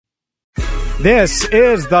This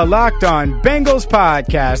is the Locked On Bengals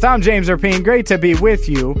podcast. I'm James Erpine. Great to be with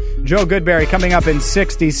you. Joe Goodberry coming up in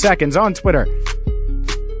 60 seconds on Twitter.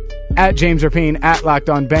 At James Erpine, at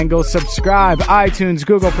Locked On Bengals. Subscribe, iTunes,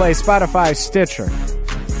 Google Play, Spotify, Stitcher,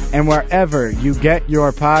 and wherever you get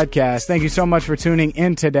your podcast. Thank you so much for tuning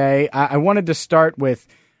in today. I wanted to start with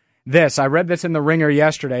this. I read this in The Ringer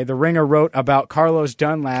yesterday. The Ringer wrote about Carlos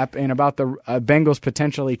Dunlap and about the Bengals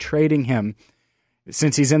potentially trading him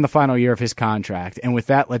since he's in the final year of his contract. And with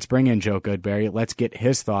that, let's bring in Joe Goodberry. Let's get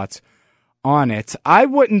his thoughts on it. I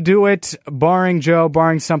wouldn't do it, barring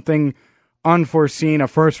something unforeseen, a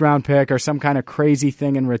first-round pick or some kind of crazy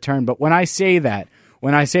thing in return. But when I say that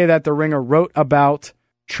the Ringer wrote about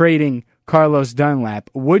trading Carlos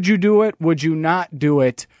Dunlap, would you do it? Would you not do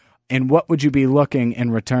it? And what would you be looking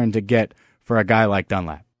in return to get for a guy like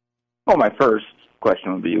Dunlap? Well, my first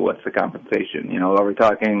question would be, what's the compensation? Are we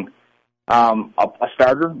talking a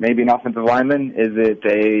starter, maybe an offensive lineman? Is it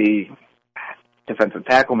a defensive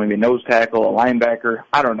tackle, maybe a nose tackle, a linebacker?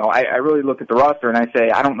 I don't know. I really look at the roster and I say,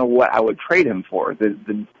 I don't know what I would trade him for.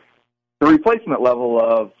 The replacement level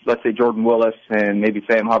of, let's say, Jordan Willis and maybe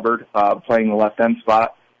Sam Hubbard playing the left end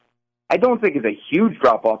spot, I don't think is a huge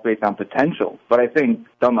drop-off based on potential, but I think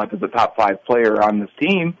Dunlap is a top 5 player on this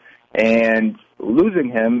team, and losing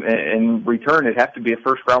him in return, it'd have to be a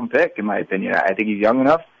first-round pick, in my opinion. I think he's young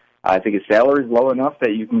enough. I think his salary is low enough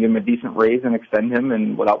that you can give him a decent raise and extend him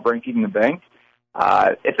and without breaking the bank.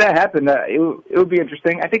 If that happened, it would be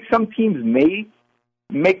interesting. I think some teams may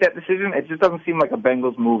make that decision. It just doesn't seem like a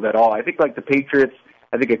Bengals move at all. I think like the Patriots,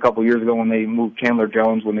 I think a couple years ago when they moved Chandler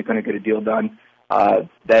Jones when they couldn't get a deal done,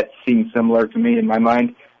 that seems similar to me in my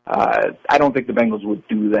mind. I don't think the Bengals would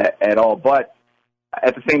do that at all. But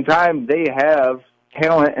at the same time, they have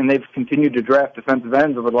talent, and they've continued to draft defensive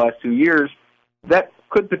ends over the last 2 years that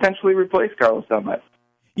could potentially replace Carlos Dunlap.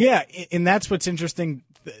 Yeah, and that's what's interesting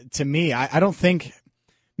to me. I don't think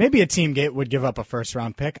maybe a team would give up a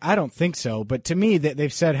first-round pick. I don't think so. But to me,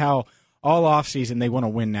 they've said how all offseason they want to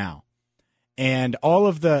win now. And all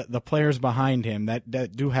of the players behind him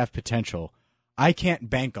that do have potential, I can't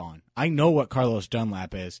bank on. I know what Carlos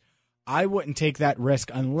Dunlap is. I wouldn't take that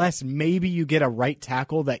risk unless maybe you get a right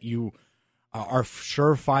tackle that you are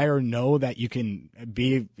surefire, know that you can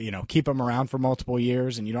be, keep him around for multiple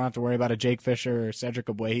years, and you don't have to worry about a Jake Fisher or Cedric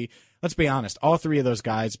Ogbuehi. Let's be honest, all three of those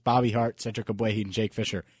guys, Bobby Hart, Cedric Ogbuehi, and Jake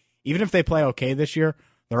Fisher, even if they play okay this year,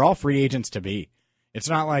 they're all free agents to be. It's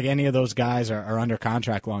not like any of those guys are under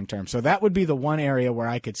contract long term. So that would be the one area where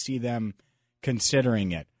I could see them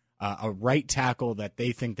considering it. A right tackle that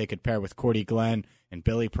they think they could pair with Cordy Glenn and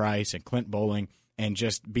Billy Price and Clint Bowling and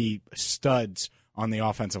just be studs on the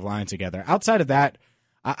offensive line together. Outside of that,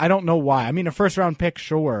 I don't know why. I mean, a first-round pick,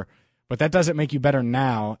 sure, but that doesn't make you better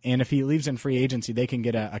now. And if he leaves in free agency, they can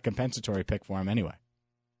get a compensatory pick for him anyway.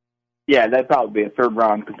 Yeah, that'd probably be a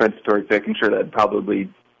third-round compensatory pick. I'm sure that'd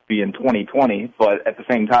probably be in 2020. But at the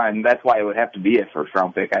same time, that's why it would have to be a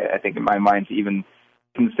first-round pick, I think, in my mind, to even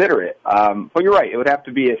consider it. But you're right. It would have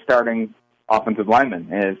to be a starting offensive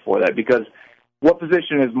lineman for that, because what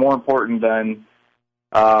position is more important than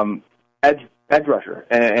edge rusher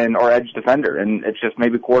or edge defender? And it's just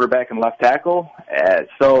maybe quarterback and left tackle.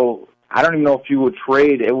 So I don't even know if you would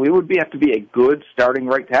trade. It would have to be a good starting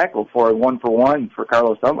right tackle for a one-for-one for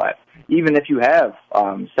Carlos Dunlap, even if you have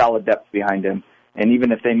solid depth behind him, and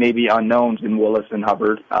even if they may be unknowns in Willis and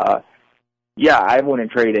Hubbard. Yeah, I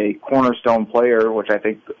wouldn't trade a cornerstone player, which I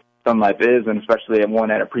think Dunlap is, and especially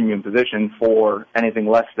one at a premium position, for anything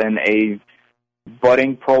less than a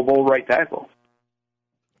budding Pro Bowl right tackle.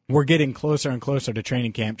 We're getting closer and closer to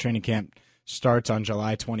training camp. Training camp starts on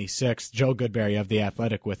July 26th. Joe Goodberry of The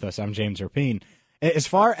Athletic with us. I'm James Erpine. As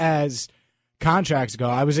far as contracts go,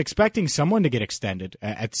 I was expecting someone to get extended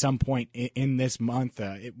at some point in this month,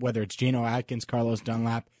 whether it's Geno Atkins, Carlos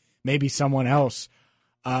Dunlap, maybe someone else.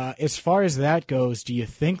 As far as that goes, do you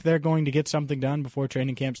think they're going to get something done before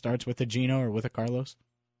training camp starts with a Geno or with a Carlos?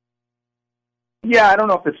 Yeah, I don't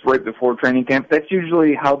know if it's right before training camp. That's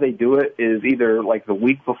usually how they do it, is either like the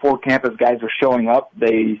week before camp, as guys are showing up,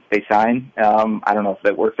 they sign. I don't know if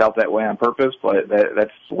that works out that way on purpose, but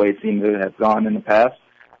that's the way it seems to have gone in the past.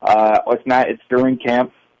 It's not. It's during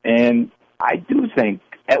camp, and I do think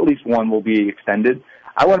at least one will be extended.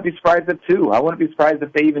 I wouldn't be surprised at two. I wouldn't be surprised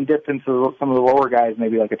if they even dipped into some of the lower guys,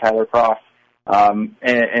 maybe like a Tyler Croft,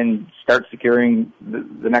 and start securing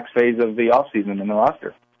the next phase of the offseason in the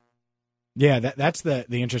roster. Yeah, that's the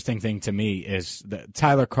interesting thing to me is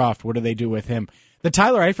Tyler Croft. What do they do with him? The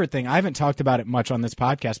Tyler Eifert thing, I haven't talked about it much on this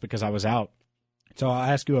podcast because I was out, so I'll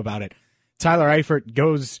ask you about it. Tyler Eifert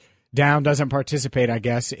goes down, doesn't participate, I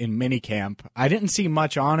guess, in minicamp. I didn't see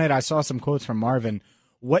much on it. I saw some quotes from Marvin.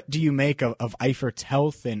 What do you make of Eifert's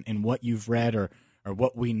health and what you've read or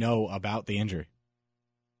what we know about the injury?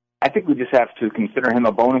 I think we just have to consider him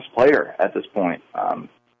a bonus player at this point.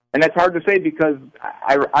 And that's hard to say because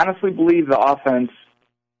I honestly believe the offense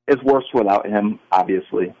is worse without him,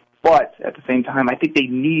 obviously. But at the same time, I think they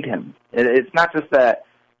need him. It's not just that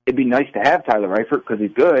it'd be nice to have Tyler Eifert because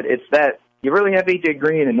he's good. It's that you really have A.J.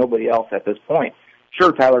 Green and nobody else at this point.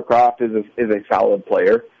 Sure, Tyler Kroft is a solid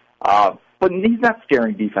player, but he's not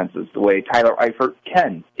scaring defenses the way Tyler Eifert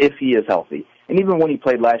can if he is healthy. And even when he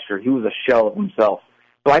played last year, he was a shell of himself.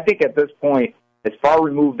 So I think at this point, as far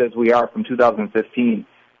removed as we are from 2015,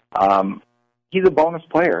 he's a bonus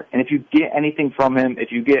player. And if you get anything from him,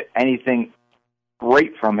 if you get anything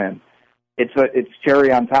great from him, it's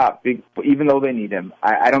cherry on top, even though they need him.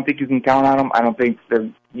 I don't think you can count on him. I don't think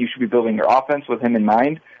you should be building your offense with him in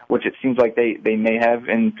mind, which it seems like they may have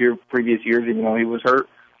in previous years, even though he was hurt.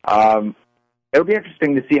 It'll be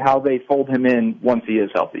interesting to see how they fold him in once he is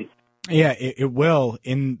healthy. Yeah, it will.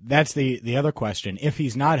 And that's the other question. If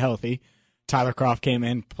he's not healthy, Tyler Kroft came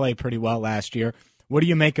in, played pretty well last year. What do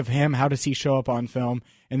you make of him? How does he show up on film?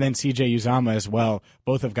 And then C.J. Uzomah as well.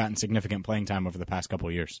 Both have gotten significant playing time over the past couple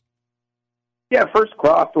of years. Yeah, first,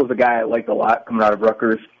 Kroft was a guy I liked a lot coming out of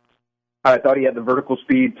Rutgers. I thought he had the vertical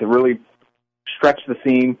speed to really stretch the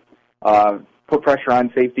seam, put pressure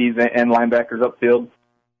on safeties and linebackers upfield.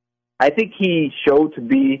 I think he showed to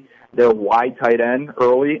be their wide tight end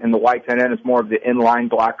early, and the wide tight end is more of the inline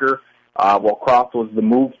blocker, while Kroft was the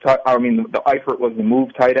the Eifert was the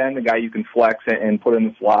move tight end, the guy you can flex and put in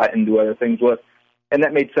the slot and do other things with. And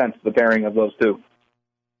that made sense, the pairing of those two.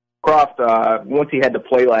 Kroft, once he had to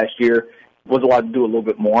play last year, was allowed to do a little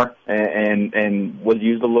bit more and was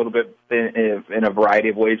used a little bit in a variety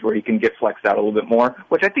of ways where he can get flexed out a little bit more,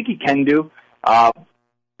 which I think he can do.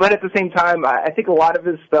 But at the same time, I think a lot of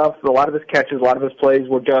his stuff, a lot of his catches, a lot of his plays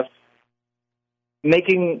were just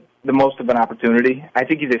making the most of an opportunity. I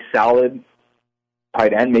think he's a solid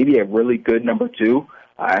tight end, maybe a really good number two.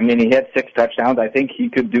 I mean, he had 6 touchdowns. I think he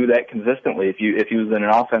could do that consistently if he was in an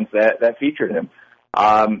offense that featured him.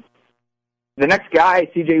 The next guy,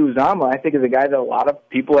 C.J. Uzomah, I think is a guy that a lot of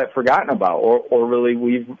people have forgotten about or really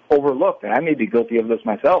we've overlooked, and I may be guilty of this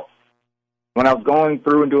myself. When I was going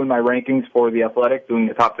through and doing my rankings for The Athletic, doing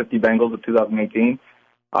the top 50 Bengals of 2018,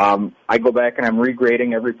 I go back and I'm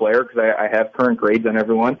regrading every player because I have current grades on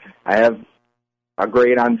everyone. I have a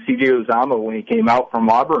grade on C.J. Uzomah when he came out from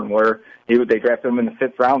Auburn, where they drafted him in the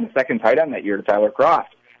 5th round, the second tight end that year to Tyler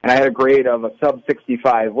Kroft. And I had a grade of a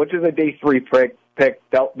sub-65, which is a day 3 pick,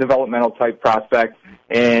 developmental type prospect.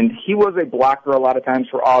 And he was a blocker a lot of times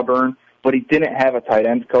for Auburn, but he didn't have a tight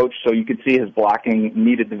end coach, so you could see his blocking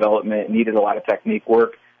needed development, needed a lot of technique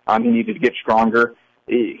work. He needed to get stronger.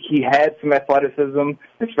 He had some athleticism,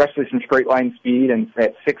 especially some straight line speed, and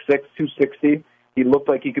at 6'6", 260, he looked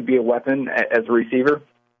like he could be a weapon as a receiver.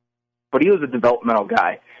 But he was a developmental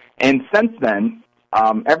guy. And since then,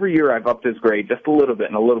 every year I've upped his grade just a little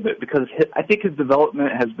bit because I think his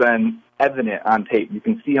development has been evident on tape. You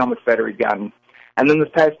can see how much better he's gotten. And then this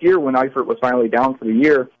past year, when Eifert was finally down for the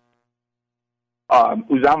year,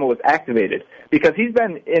 Uzomah was activated because he's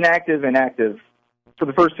been inactive and active for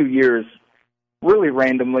the first 2 years really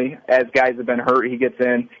randomly. As guys have been hurt, he gets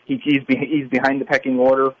in. He's behind the pecking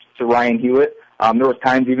order to Ryan Hewitt. There was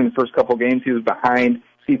times even the first couple games he was behind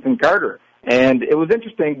Stephen Carter. And it was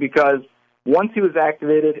interesting because once he was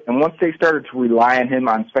activated and once they started to rely on him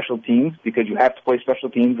on special teams, because you have to play special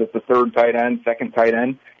teams as the 3rd tight end, 2nd tight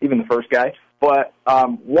end, even the first guy. But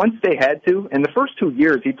once they had to, in the first 2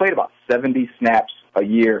 years, he played about 70 snaps a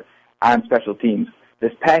year on special teams.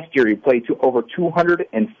 This past year, he played over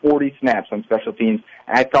 240 snaps on special teams,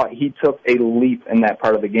 and I thought he took a leap in that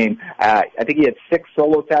part of the game. I think he had 6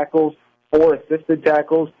 solo tackles, 4 assisted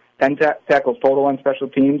tackles, 10 tackles total on special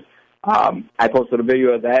teams. I posted a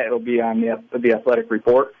video of that. It'll be on the Athletic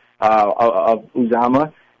report of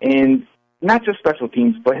Uzomah. And not just special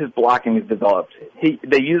teams, but his blocking is developed.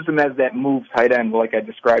 They use him as that move tight end, like I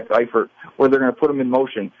described to Eifert, where they're going to put him in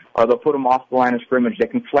motion, or they'll put him off the line of scrimmage. They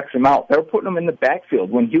can flex him out. They're putting him in the backfield.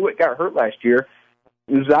 When Hewitt got hurt last year,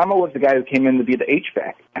 Uzomah was the guy who came in to be the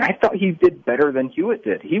H-back, and I thought he did better than Hewitt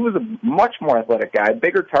did. He was a much more athletic guy,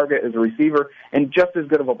 bigger target as a receiver, and just as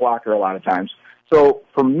good of a blocker a lot of times. So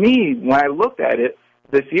for me, when I looked at it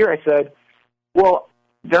this year, I said, well,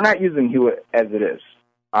 they're not using Hewitt as it is.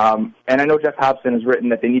 And I know Jeff Hobson has written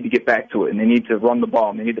that they need to get back to it, and they need to run the ball,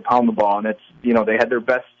 and they need to pound the ball, and it's, they had their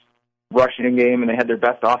best rushing game, and they had their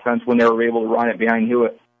best offense when they were able to run it behind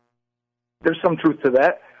Hewitt. There's some truth to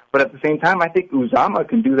that, But at the same time, I think Uzama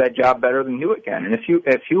can do that job better than Hewitt can. And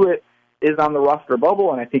if Hewitt is on the roster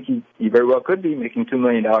bubble, and I think he very well could be making $2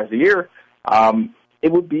 million a year,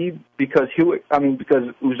 it would be because because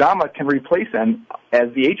Uzama can replace him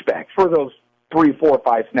as the H-back for those 3, 4,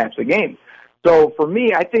 5 snaps a game. So for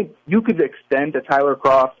me, I think you could extend a Tyler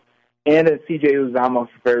Kroft and a C.J. Uzama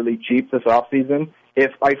fairly cheap this offseason.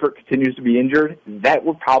 If Eifert continues to be injured, that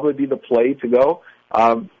would probably be the play to go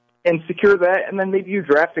and secure that. And then maybe you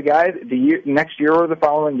draft a guy next year or the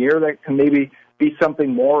following year that can maybe be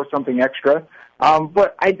something more or something extra.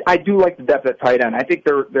 But I do like the depth at tight end. I think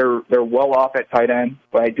they're well off at tight end,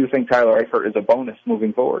 but I do think Tyler Eifert is a bonus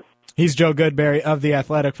moving forward. He's Joe Goodberry of The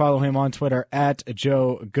Athletic. Follow him on Twitter at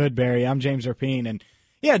Joe Goodberry. I'm James Rapien. And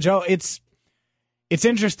yeah, Joe, it's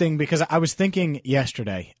interesting because I was thinking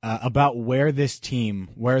yesterday about where this team,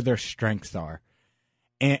 where their strengths are.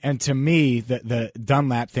 And to me, the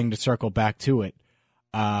Dunlap thing, to circle back to it,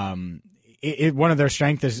 one of their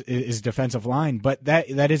strengths is defensive line. But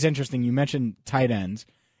that is interesting. You mentioned tight ends,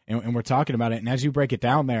 and we're talking about it. And as you break it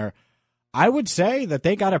down there, I would say that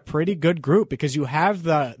they got a pretty good group because you have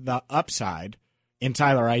the upside in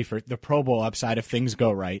Tyler Eifert, the Pro Bowl upside if things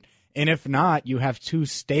go right. And if not, you have two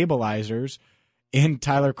stabilizers in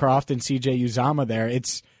Tyler Kroft and C.J. Uzama there.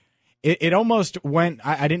 It almost went –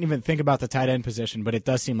 I didn't even think about the tight end position, but it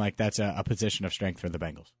does seem like that's a position of strength for the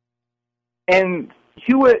Bengals. And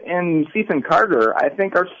Hewitt and Cethan Carter, I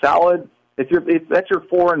think, are solid. If that's your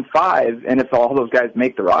 4 and 5, and if all those guys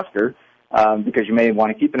make the roster, because you may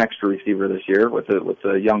want to keep an extra receiver this year with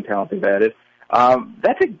the young talent they've added,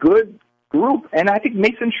 that's a good group. And I think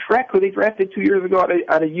Mason Schreck, who they drafted 2 years ago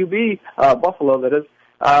out of UB, Buffalo, that is,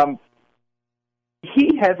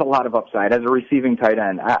 he has a lot of upside as a receiving tight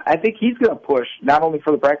end. I think he's going to push not only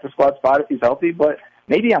for the practice squad spot if he's healthy, but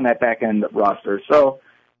maybe on that back end roster. So,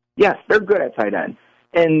 yes, they're good at tight end.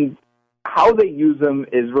 And how they use them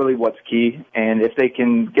is really what's key. And if they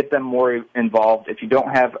can get them more involved, if you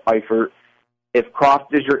don't have Eifert, if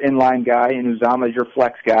Kroft is your inline guy and Uzama is your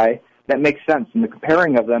flex guy, that makes sense. And the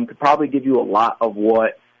comparing of them could probably give you a lot of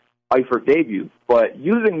what Eifert gave you. But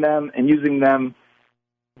using them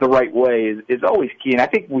the right way is always key. And I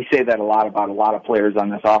think we say that a lot about a lot of players on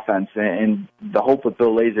this offense. And the hope with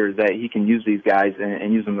Bill Lazor is that he can use these guys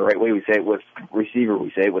and use them the right way. We say it with receiver,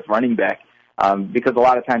 we say it with running back. Because a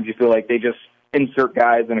lot of times you feel like they just insert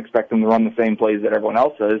guys and expect them to run the same plays that everyone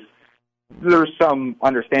else does. There's some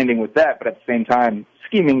understanding with that, but at the same time,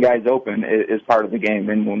 scheming guys open is part of the game.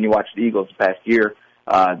 And when you watch the Eagles the past year,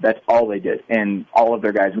 that's all they did. And all of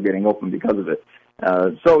their guys were getting open because of it.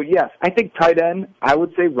 So, yes, I think tight end, I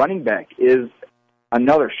would say running back is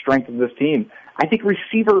another strength of this team. I think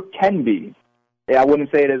receiver can be. I wouldn't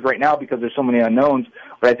say it is right now because there's so many unknowns,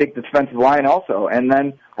 but I think the defensive line also. And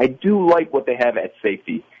then I do like what they have at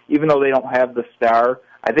safety. Even though they don't have the star,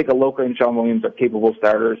 I think Aloka and Sean Williams are capable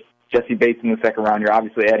starters. Jesse Bates in the second round, you're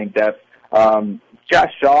obviously adding depth.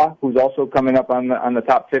 Josh Shaw, who's also coming up on the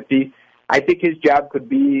top 50, I think his job could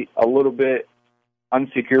be a little bit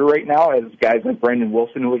unsecure right now, as guys like Brandon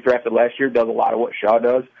Wilson, who was drafted last year, does a lot of what Shaw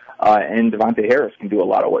does, and Devontae Harris can do a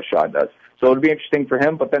lot of what Shaw does. So it'll be interesting for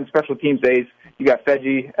him. But then special teams days, you got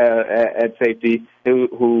Fedji at safety,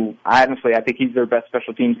 who honestly, I think he's their best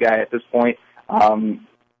special teams guy at this point.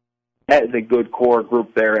 That is a good core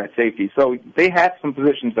group there at safety. So they have some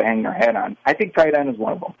positions to hang their head on. I think tight end is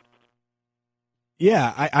one of them.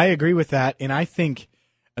 Yeah, I agree with that. And I think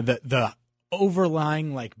the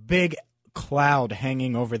overlying, big cloud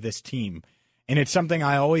hanging over this team, and it's something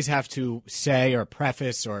I always have to say or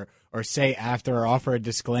preface or say after or offer a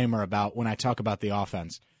disclaimer about when I talk about the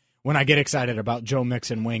offense. When I get excited about Joe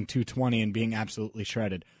Mixon weighing 220 and being absolutely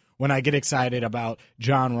shredded. When I get excited about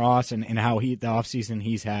John Ross and how the offseason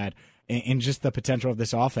he's had and just the potential of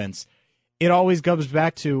this offense, it always comes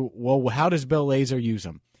back to, well, how does Bill Lazor use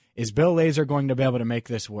them? Is Bill Lazor going to be able to make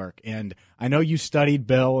this work? And I know you studied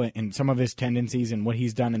Bill and some of his tendencies and what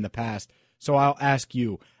he's done in the past, so I'll ask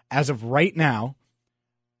you, as of right now,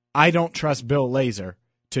 I don't trust Bill Lazor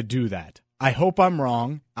to do that. I hope I'm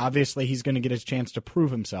wrong. Obviously, he's going to get his chance to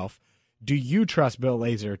prove himself. Do you trust Bill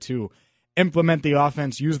Lazor to implement the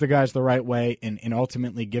offense, use the guys the right way, and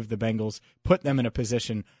ultimately give the Bengals, put them in a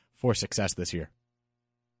position for success this year?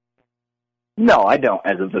 No, I don't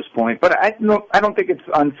as of this point. But I don't think it's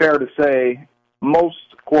unfair to say most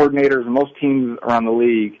coordinators and most teams around the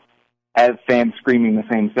league have fans screaming the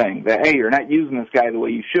same thing, that, hey, you're not using this guy the way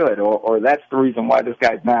you should, or that's the reason why this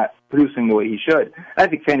guy's not producing the way he should. I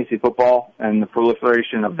think fantasy football and the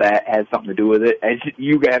proliferation of that has something to do with it. As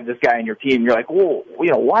you have this guy in your team, you're like, whoa,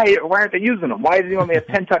 why aren't they using him? Why does he only have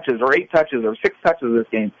 10 touches or 8 touches or 6 touches this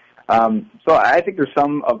game? So I think there's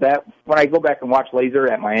some of that. When I go back and watch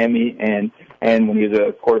Laser at Miami and when he was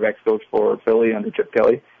a quarterbacks coach for Philly under Chip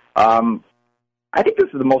Kelly, I think this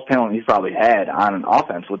is the most talent he's probably had on an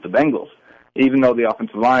offense with the Bengals. Even though the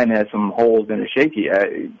offensive line has some holes and is shaky,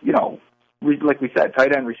 like we said,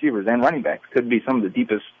 tight end receivers and running backs could be some of the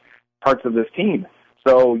deepest parts of this team.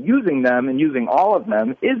 So using them and using all of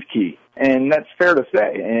them is key, and that's fair to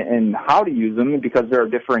say. And how to use them, because there are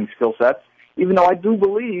differing skill sets. Even though I do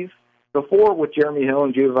believe before with Jeremy Hill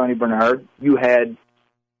and Giovanni Bernard, you had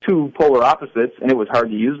two polar opposites, and it was hard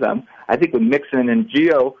to use them. I think with Mixon and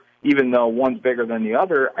Gio, even though one's bigger than the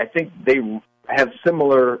other, I think they have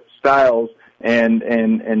similar styles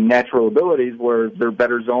and natural abilities where they're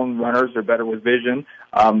better zone runners, they're better with vision,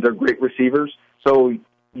 they're great receivers. So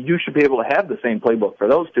you should be able to have the same playbook for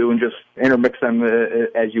those two and just intermix them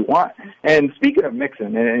as you want. And speaking of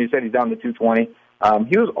Mixon, and you said he's down to 220,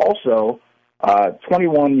 he was also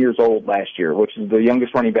 21 years old last year, which is the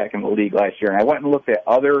youngest running back in the league last year. And I went and looked at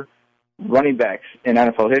other running backs in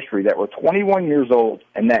NFL history that were 21 years old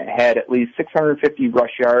and that had at least 650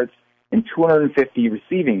 rush yards and 250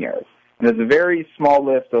 receiving yards. And there's a very small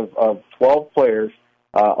list of 12 players,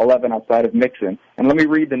 11 outside of Mixon. And let me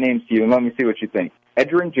read the names to you and let me see what you think.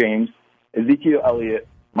 Edgerrin James, Ezekiel Elliott,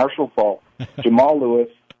 Marshall Faulk, Jamal Lewis,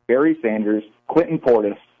 Barry Sanders, Clinton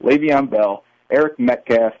Portis, Le'Veon Bell, Eric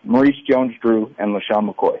Metcalf, Maurice Jones-Drew, and LaShawn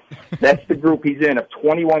McCoy. That's the group he's in of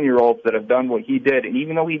 21-year-olds that have done what he did. And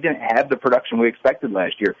even though he didn't have the production we expected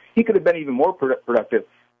last year, he could have been even more productive.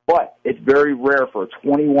 But it's very rare for a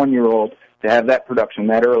 21-year-old to have that production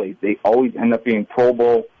that early. They always end up being Pro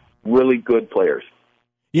Bowl, really good players.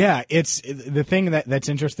 Yeah, it's the thing that's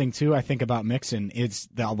interesting, too, I think, about Mixon is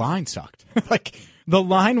the line sucked. Like, the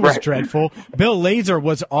line was dreadful. Bill Lazor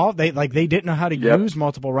was they didn't know how to use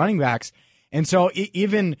multiple running backs. And so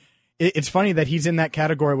it's funny that he's in that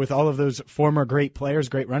category with all of those former great players,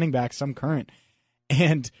 great running backs, some current.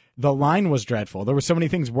 And the line was dreadful. There were so many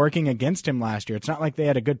things working against him last year. It's not like they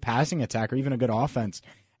had a good passing attack or even a good offense.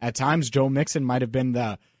 At times, Joe Mixon might have been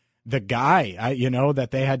the guy,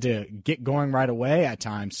 that they had to get going right away at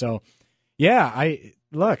times. So, yeah, I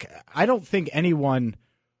don't think anyone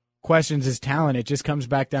questions his talent. It just comes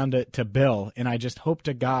back down to Bill, and I just hope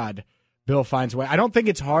to God Bill finds a way. I don't think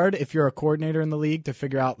it's hard if you're a coordinator in the league to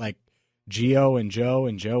figure out, like, Gio and Joe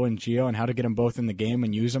and Joe and Gio and how to get them both in the game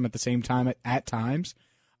and use them at the same time at times.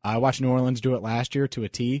 I watched New Orleans do it last year to a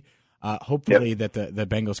T. Hopefully that the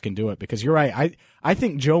Bengals can do it, because you're right. I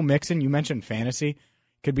think Joe Mixon, you mentioned fantasy,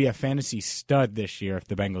 could be a fantasy stud this year if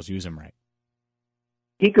the Bengals use him right.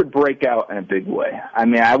 He could break out in a big way. I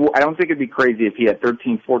mean, I don't think it'd be crazy if he had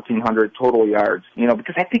 1,400 total yards,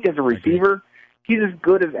 because I think as a receiver, he's as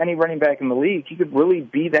good as any running back in the league. He could really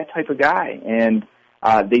be that type of guy. And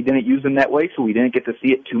they didn't use him that way, so we didn't get to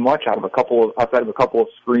see it too much outside of a couple of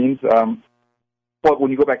screens. But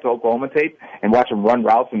when you go back to Oklahoma tape and watch him run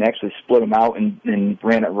routes and actually split them out and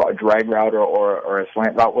ran a drag route or a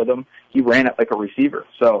slant route with him, he ran it like a receiver.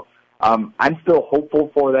 So I'm still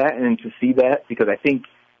hopeful for that and to see that, because I think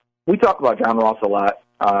we talk about John Ross a lot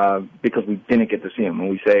because we didn't get to see him. And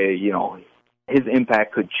we say, his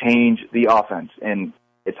impact could change the offense. And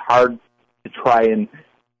it's hard to try and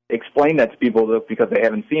explain that to people because they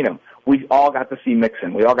haven't seen him. We all got to see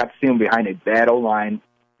Mixon. We all got to see him behind a bad O-line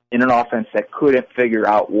in an offense that couldn't figure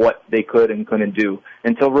out what they could and couldn't do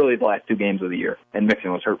until really the last two games of the year, and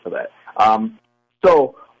Mixon was hurt for that.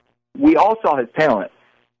 So we all saw his talent.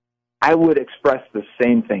 I would express the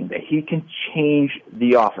same thing, that he can change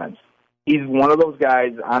the offense. He's one of those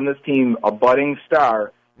guys on this team, a budding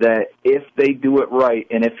star, that if they do it right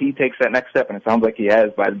and if he takes that next step, and it sounds like he has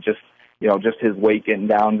by just his weight getting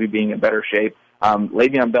down, being in better shape.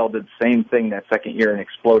 Le'Veon Bell did the same thing that second year and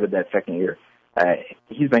exploded that second year.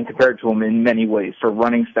 He's been compared to him in many ways for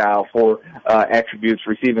running style, for attributes,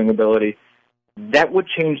 receiving ability. That would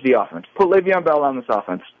change the offense. Put Le'Veon Bell on this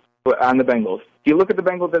offense, on the Bengals. Do you look at the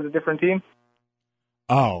Bengals as a different team?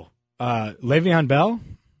 Oh, Le'Veon Bell?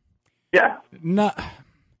 Yeah. No,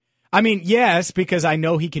 I mean, yes, because I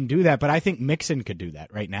know he can do that, but I think Mixon could do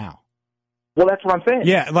that right now. Well, that's what I'm saying.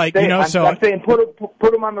 Yeah, I'm saying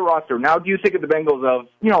put him on the roster. Now, do you think of the Bengals of,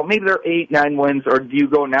 maybe they're 8-9 wins, or do you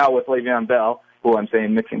go now with Le'Veon Bell, who I'm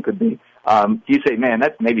saying Mixon could be? Do you say, man,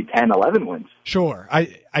 that's maybe 10-11 wins? Sure,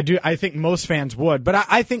 I do. I think most fans would, but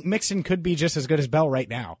I think Mixon could be just as good as Bell right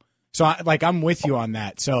now. So, I'm with you on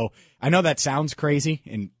that. So, I know that sounds crazy,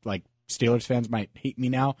 and, Steelers fans might hate me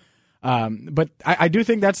now, but I do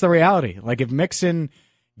think that's the reality. If Mixon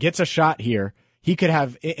gets a shot here, he could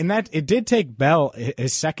have, and that it did take Bell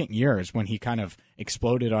his second year is when he kind of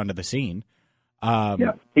exploded onto the scene.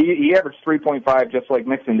 Yeah, he averaged 3.5 just like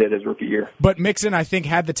Mixon did his rookie year. But Mixon, I think,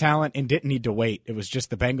 had the talent and didn't need to wait. It was just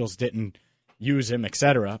the Bengals didn't use him,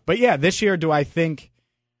 etc. But yeah, this year, do I think?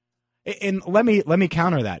 And let me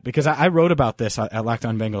counter that, because I wrote about this at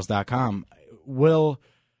LockedOnBengals.com. Would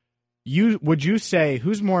you say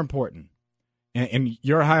who's more important? And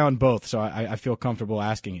you're high on both, so I feel comfortable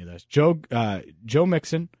asking you this: Joe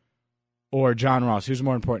Mixon or John Ross? Who's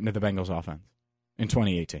more important to the Bengals offense in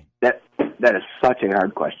 2018? That is such a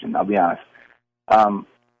hard question, I'll be honest.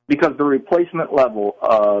 Because the replacement level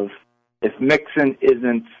of, if Mixon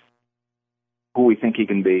isn't who we think he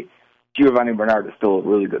can be, Giovanni Bernard is still a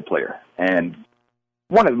really good player and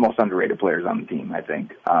one of the most underrated players on the team, I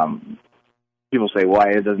think. People say,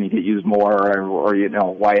 why doesn't he get used more? Or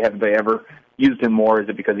why haven't they ever used him more? Is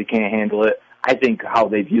it because he can't handle it? I think how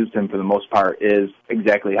they've used him for the most part is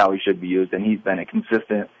exactly how he should be used, and he's been a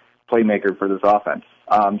consistent playmaker for this offense.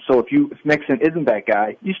 So if Mixon isn't that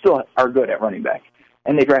guy, you still are good at running back.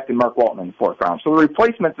 And they drafted Mark Walton in the 4th round. So the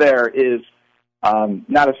replacement there is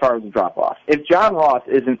not as far as a drop-off. If John Ross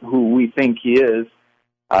isn't who we think he is,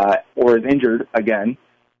 or is injured again,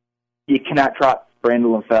 you cannot trot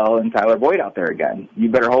Brandon LaFell and Tyler Boyd out there again. You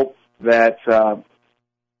better hope that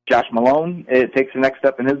Josh Malone takes the next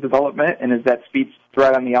step in his development and is that speed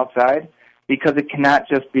threat on the outside, because it cannot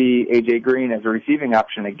just be A.J. Green as a receiving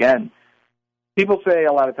option again. People say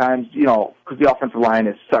a lot of times, because the offensive line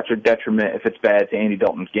is such a detriment if it's bad to Andy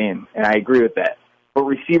Dalton's game, and I agree with that. But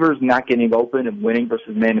receivers not getting open and winning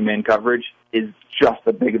versus man-to-man coverage is just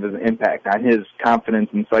as big of an impact on his confidence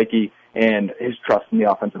and psyche and his trust in the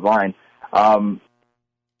offensive line.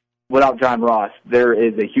 Without John Ross, there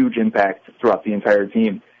is a huge impact throughout the entire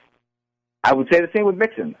team. I would say the same with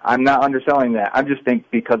Mixon. I'm not underselling that. I just think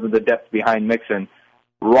because of the depth behind Mixon,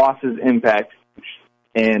 Ross's impact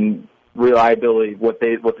and reliability, what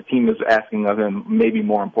the team is asking of him, may be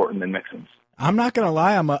more important than Mixon's. I'm not going to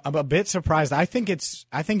lie. I'm a bit surprised. I think it's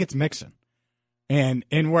Mixon, and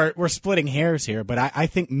we're splitting hairs here, but I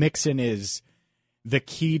think Mixon is the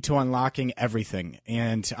key to unlocking everything.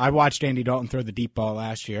 And I watched Andy Dalton throw the deep ball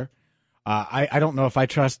last year. I don't know if I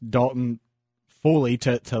trust Dalton fully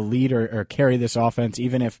to lead or carry this offense,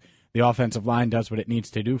 even if the offensive line does what it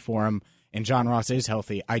needs to do for him and John Ross is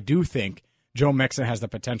healthy. I do think Joe Mixon has the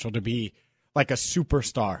potential to be like a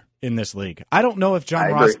superstar in this league. I don't know if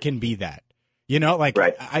John Ross can be that.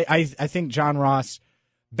 Right. I think John Ross,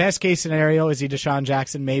 best case scenario, is he Deshaun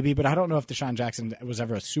Jackson? Maybe, but I don't know if Deshaun Jackson was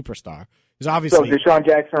ever a superstar. Obviously, so Deshaun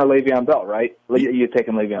Jackson or Le'Veon Bell, right? You're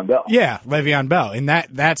taking Le'Veon Bell. Yeah, Le'Veon Bell. And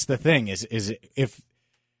that's the thing, is if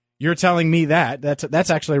you're telling me that's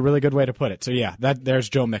actually a really good way to put it. So yeah, there's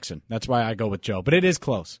Joe Mixon. That's why I go with Joe. But it is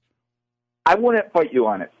close. I wouldn't fight you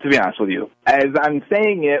on it, to be honest with you. As I'm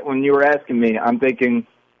saying it, when you were asking me, I'm thinking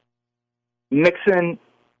Mixon,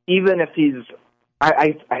 even if he's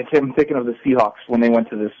I'm thinking of the Seahawks when they went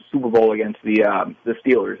to the Super Bowl against the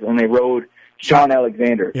Steelers, and they rode Sean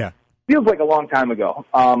Alexander. Yeah. Feels like a long time ago.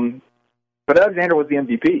 But Alexander was the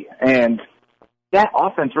MVP, and that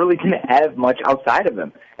offense really didn't have much outside of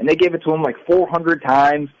him. And they gave it to him like 400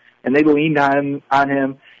 times, and they leaned on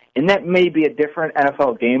him. And that may be a different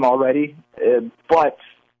NFL game already, but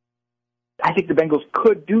I think the Bengals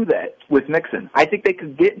could do that with Mixon. I think they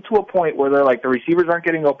could get to a point where they're like, the receivers aren't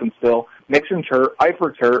getting open still, Mixon's hurt,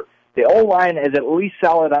 Eifert's hurt, the O-line is at least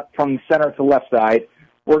solid up from center to left side.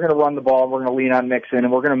 We're going to run the ball, we're going to lean on Mixon,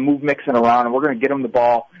 and we're going to move Mixon around, and we're going to get him the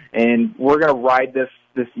ball, and we're going to ride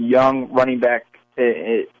this young running back,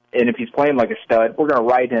 and if he's playing like a stud, we're going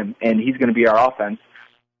to ride him, and he's going to be our offense.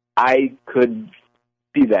 I could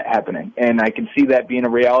see that happening, and I can see that being a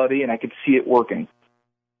reality, and I could see it working.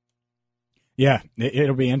 Yeah,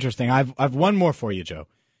 it'll be interesting. I've one more for you, Joe,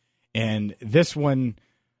 and this one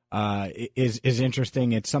is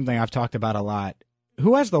interesting. It's something I've talked about a lot.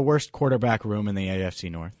 Who has the worst quarterback room in the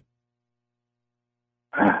AFC North?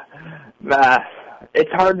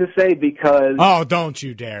 It's hard to say because... Oh, don't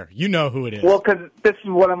you dare. You know who it is. Well, because this is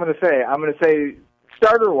what I'm going to say. I'm going to say,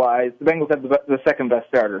 starter-wise, the Bengals have the second-best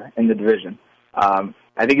starter in the division. I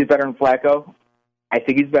think he's better than Flacco. I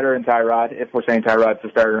think he's better than Tyrod, if we're saying Tyrod's the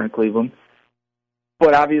starter in Cleveland.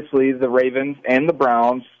 But obviously, the Ravens and the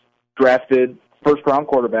Browns drafted first-round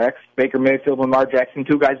quarterbacks, Baker Mayfield and Lamar Jackson,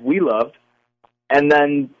 two guys we loved. And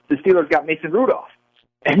then the Steelers got Mason Rudolph.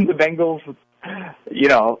 And the Bengals,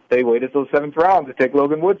 they waited till the 7th round to take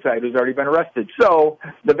Logan Woodside, who's already been arrested. So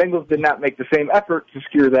the Bengals did not make the same effort to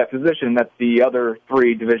secure that position that the other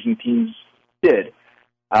three division teams did.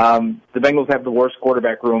 The Bengals have the worst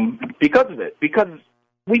quarterback room because of it. Because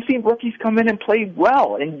we've seen rookies come in and play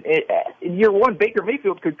well. In year one, Baker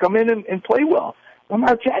Mayfield could come in and play well.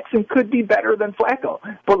 Lamar Jackson could be better than Flacco.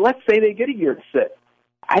 But let's say they get a year to sit.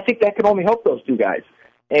 I think that could only help those two guys.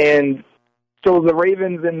 And so the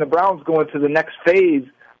Ravens and the Browns go into the next phase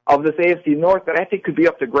of this AFC North that I think could be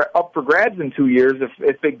up for grabs in 2 years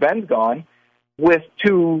if Big Ben's gone, with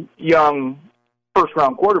two young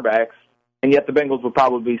first-round quarterbacks, and yet the Bengals will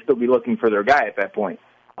probably still be looking for their guy at that point.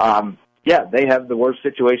 They have the worst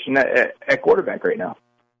situation at quarterback right now.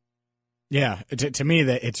 Yeah, to me,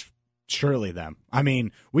 that it's surely them. I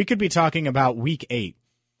mean, we could be talking about Week 8.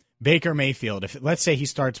 Baker Mayfield, if let's say he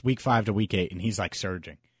starts Week 5 to Week 8 and he's like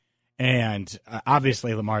surging, and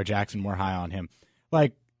obviously Lamar Jackson, we're high on him.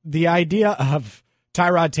 Like the idea of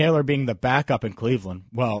Tyrod Taylor being the backup in Cleveland,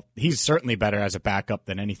 well, he's certainly better as a backup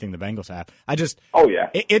than anything the Bengals have.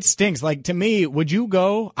 It stinks. Like to me, would you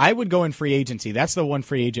go? I would go in free agency. That's the one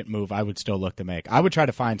free agent move I would still look to make. I would try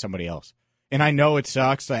to find somebody else. And I know it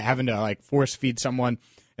sucks having to like force feed someone,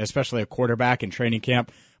 especially a quarterback in training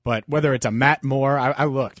camp. But whether it's a Matt Moore, I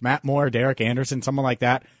looked, Matt Moore, Derek Anderson, someone like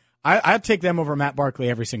that, I'd take them over Matt Barkley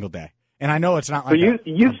every single day. And I know it's not like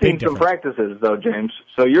you've seen some practices, though, James.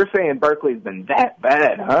 So you're saying Barkley's been that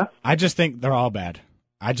bad, huh? I just think they're all bad.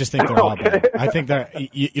 I think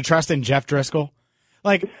you trust in Jeff Driscoll?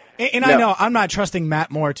 Like, and I know I'm not trusting Matt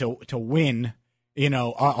Moore to win,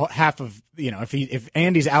 half of, if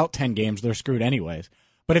Andy's out 10 games, they're screwed anyways.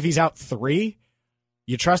 But if he's out 3,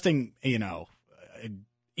 you're trusting,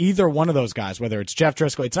 either one of those guys, whether it's Jeff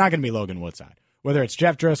Driscoll, it's not going to be Logan Woodside. Whether it's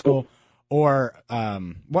Jeff Driscoll or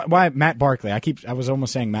why Matt Barkley? I was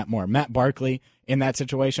almost saying Matt Moore. Matt Barkley in that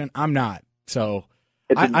situation, I'm not. So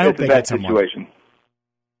I hope they get someone. Situation.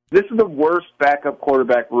 This is the worst backup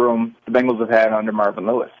quarterback room the Bengals have had under Marvin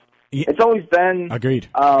Lewis. Yeah. It's always been agreed.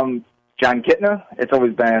 John Kitna. It's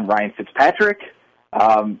always been Ryan Fitzpatrick,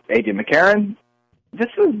 A.J. McCarron. This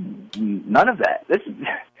is none of that. This is.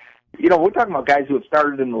 We're talking about guys who have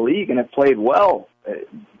started in the league and have played well.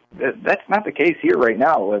 That's not the case here right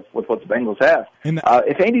now with what the Bengals have.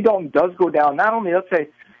 If Andy Dalton does go down, not only let's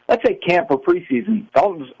say camp or preseason,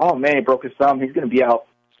 Dalton's he broke his thumb. He's going to be out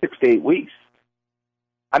 6 to 8 weeks.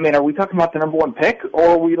 I mean, are we talking about the number 1 pick,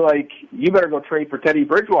 or are we like you better go trade for Teddy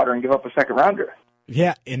Bridgewater and give up a second rounder?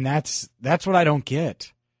 Yeah, and that's what I don't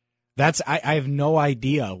get. I have no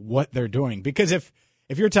idea what they're doing, because if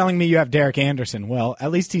you're telling me you have Derek Anderson, well,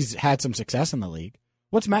 at least he's had some success in the league.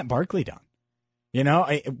 What's Matt Barkley done?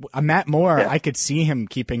 Matt Moore, I could see him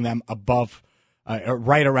keeping them above,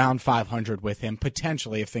 right around 500 with him,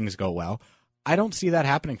 potentially, if things go well. I don't see that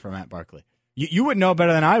happening for Matt Barkley. You would know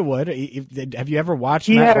better than I would. Have you ever watched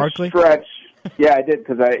Matt Barkley? He had a stretch. Yeah, I did,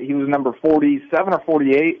 because he was number 47 or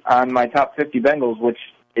 48 on my top 50 Bengals, which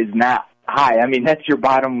is not high. I mean, that's your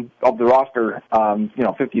bottom of the roster,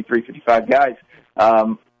 53, 55 guys.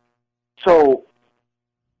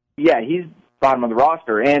 He's bottom of the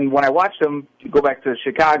roster. And when I watched him go back to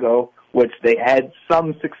Chicago, which they had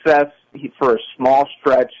some success for a small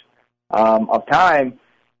stretch of time,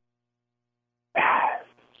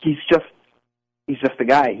 he's just a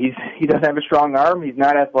guy. He doesn't have a strong arm. He's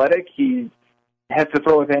not athletic. He has to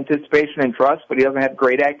throw with anticipation and trust, but he doesn't have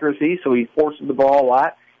great accuracy, so he forces the ball a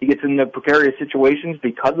lot. He gets into precarious situations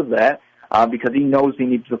because of that. Because he knows he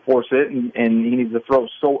needs to force it and he needs to throw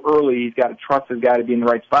so early. He's got to trust his guy to be in the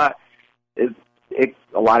right spot. It's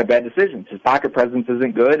a lot of bad decisions. His pocket presence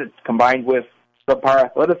isn't good. It's combined with subpar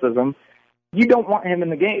athleticism. You don't want him in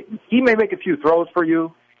the game. He may make a few throws for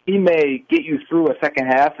you. He may get you through a second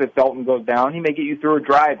half if Dalton goes down. He may get you through a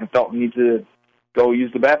drive if Dalton needs to go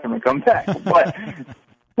use the bathroom and come back. But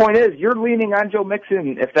point is, you're leaning on Joe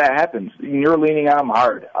Mixon if that happens. You're leaning on him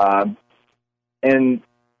hard. And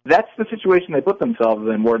that's the situation they put themselves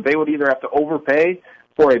in, where they would either have to overpay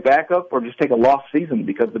for a backup or just take a lost season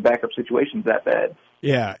because the backup situation's that bad.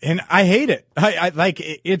 Yeah, and I hate it. I like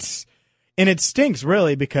it's, and it stinks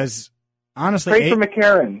really, because honestly, trade for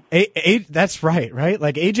McCarron. That's right.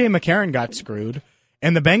 Like A.J. McCarron got screwed,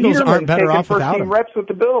 and the Bengals aren't better off without him. Reps with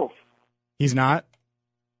the Bills. He's not.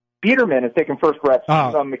 Peterman is taking first reps.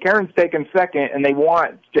 Oh. McCarron's taking second, and they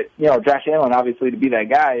want Josh Allen obviously to be that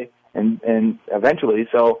guy. And eventually,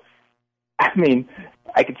 so, I mean,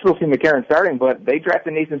 I could still see McCarron starting, but they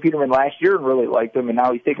drafted Nathan Peterman last year and really liked him, and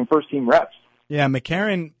now he's taking first-team reps. Yeah,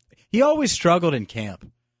 McCarron, he always struggled in camp.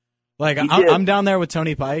 Like, I'm down there with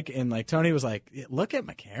Tony Pike, and, like, Tony was like, look at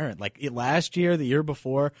McCarron. Like, last year, the year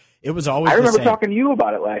before, it was always the same. I remember talking to you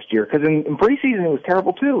about it last year, because in preseason, it was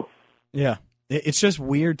terrible, too. Yeah, it's just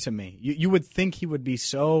weird to me. You would think he would be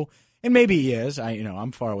so, and maybe he is,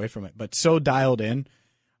 I'm far away from it, but so dialed in.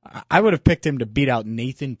 I would have picked him to beat out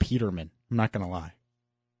Nathan Peterman. I'm not going to lie.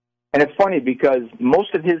 And it's funny because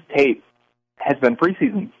most of his tape has been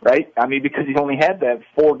preseason, right? I mean, because he's only had that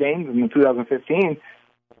 4 games in 2015.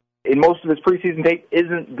 In most of his preseason tape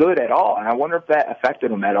isn't good at all, and I wonder if that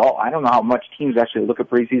affected him at all. I don't know how much teams actually look at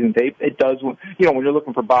preseason tape. It does, when you're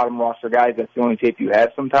looking for bottom roster guys, that's the only tape you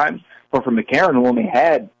have sometimes. But for McCarron, who only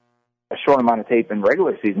had a short amount of tape in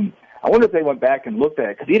regular season, I wonder if they went back and looked at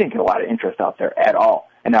it, because he didn't get a lot of interest out there at all.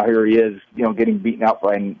 And now here he is, getting beaten out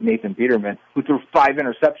by Nathan Peterman, who threw 5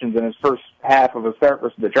 interceptions in his first half of a start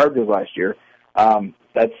versus the Chargers last year.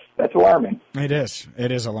 That's alarming. It is.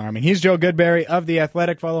 It is alarming. He's Joe Goodberry of The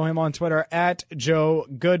Athletic. Follow him on Twitter at Joe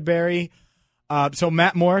Goodberry. So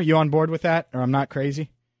Matt Moore, you on board with that, or I'm not crazy?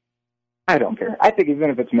 I don't care. I think even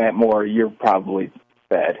if it's Matt Moore, you're probably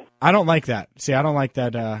bad. I don't like that. See, I don't like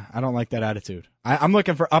that. I don't like that attitude. I'm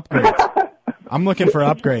looking for upgrades. I'm looking for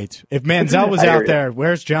upgrades. If Manziel was out there,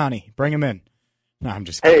 where's Johnny? Bring him in. No, I'm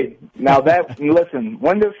just kidding. Hey, now listen,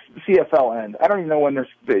 when does CFL end? I don't even know when their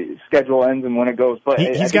schedule ends and when it goes. But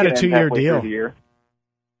he's got a 2-year deal.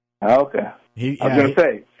 Okay. I was going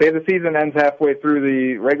to say the season ends halfway through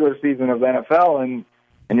the regular season of the NFL,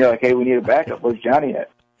 and you're like, hey, we need a backup. Where's Johnny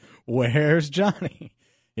at? Where's Johnny?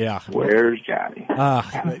 Yeah. Where's Johnny?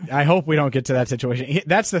 I hope we don't get to that situation.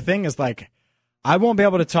 That's the thing is, like, I won't be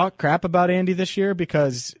able to talk crap about Andy this year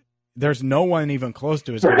because there's no one even close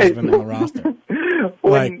to as good as him on the roster.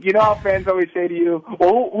 When, you know how fans always say to you,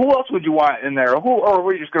 well, who else would you want in there? Or are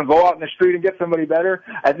we just going to go out in the street and get somebody better?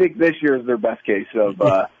 I think this year is their best case of,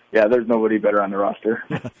 there's nobody better on the roster.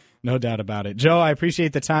 No doubt about it. Joe, I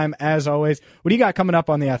appreciate the time, as always. What do you got coming up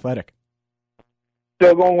on The Athletic?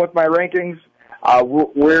 Still going with my rankings.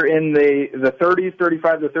 We're in the 30s,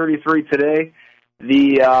 35 to 33 today.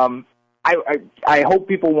 I hope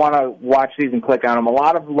people want to watch these and click on them. A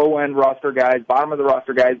lot of low-end roster guys, bottom of the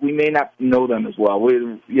roster guys, we may not know them as well.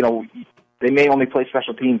 They may only play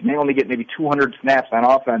special teams, may only get maybe 200 snaps on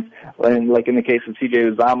offense, like in the case of C.J.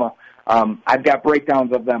 Uzomah. I've got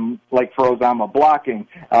breakdowns of them, like for Uzomah, blocking,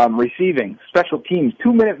 receiving, special teams,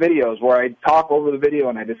 2-minute videos where I talk over the video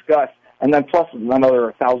and I discuss, and then plus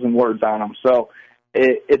another 1,000 words on them. So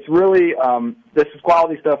it's really, this is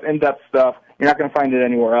quality stuff, in-depth stuff. You're not going to find it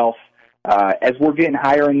anywhere else. As we're getting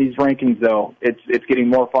higher in these rankings, though, it's getting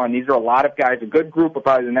more fun. These are a lot of guys, a good group of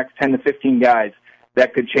probably the next 10 to 15 guys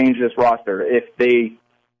that could change this roster if they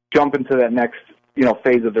jump into that next,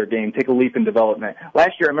 phase of their game, take a leap in development.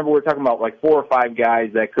 Last year, I remember we were talking about like 4 or 5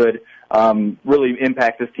 guys that could really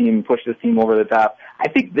impact this team, push this team over the top. I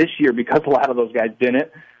think this year, because a lot of those guys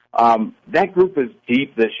didn't, that group is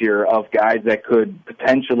deep this year of guys that could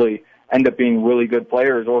potentially end up being really good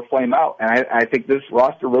players or flame out. And I think this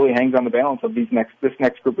roster really hangs on the balance of this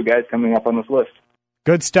next group of guys coming up on this list.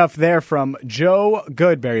 Good stuff there from Joe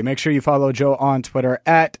Goodberry. Make sure you follow Joe on Twitter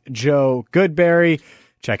at Joe Goodberry.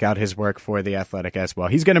 Check out his work for The Athletic as well.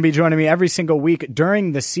 He's going to be joining me every single week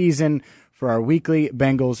during the season for our weekly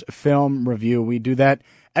Bengals film review. We do that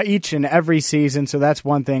each and every season, so that's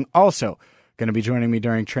one thing. Also, going to be joining me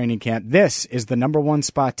during training camp. This is the #1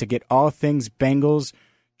 spot to get all things Bengals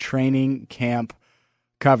training camp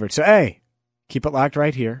covered. So, hey, keep it locked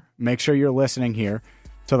right here. Make sure you're listening here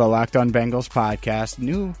to the Locked On Bengals podcast.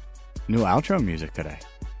 New outro music today.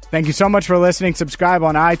 Thank you so much for listening. Subscribe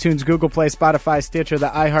on iTunes, Google Play, Spotify, Stitcher, the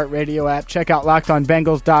iHeartRadio app. Check out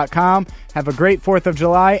LockedOnBengals.com. Have a great 4th of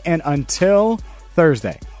July, and until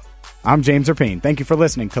Thursday, I'm James Erpine. Thank you for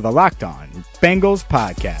listening to the Locked On Bengals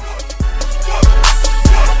podcast.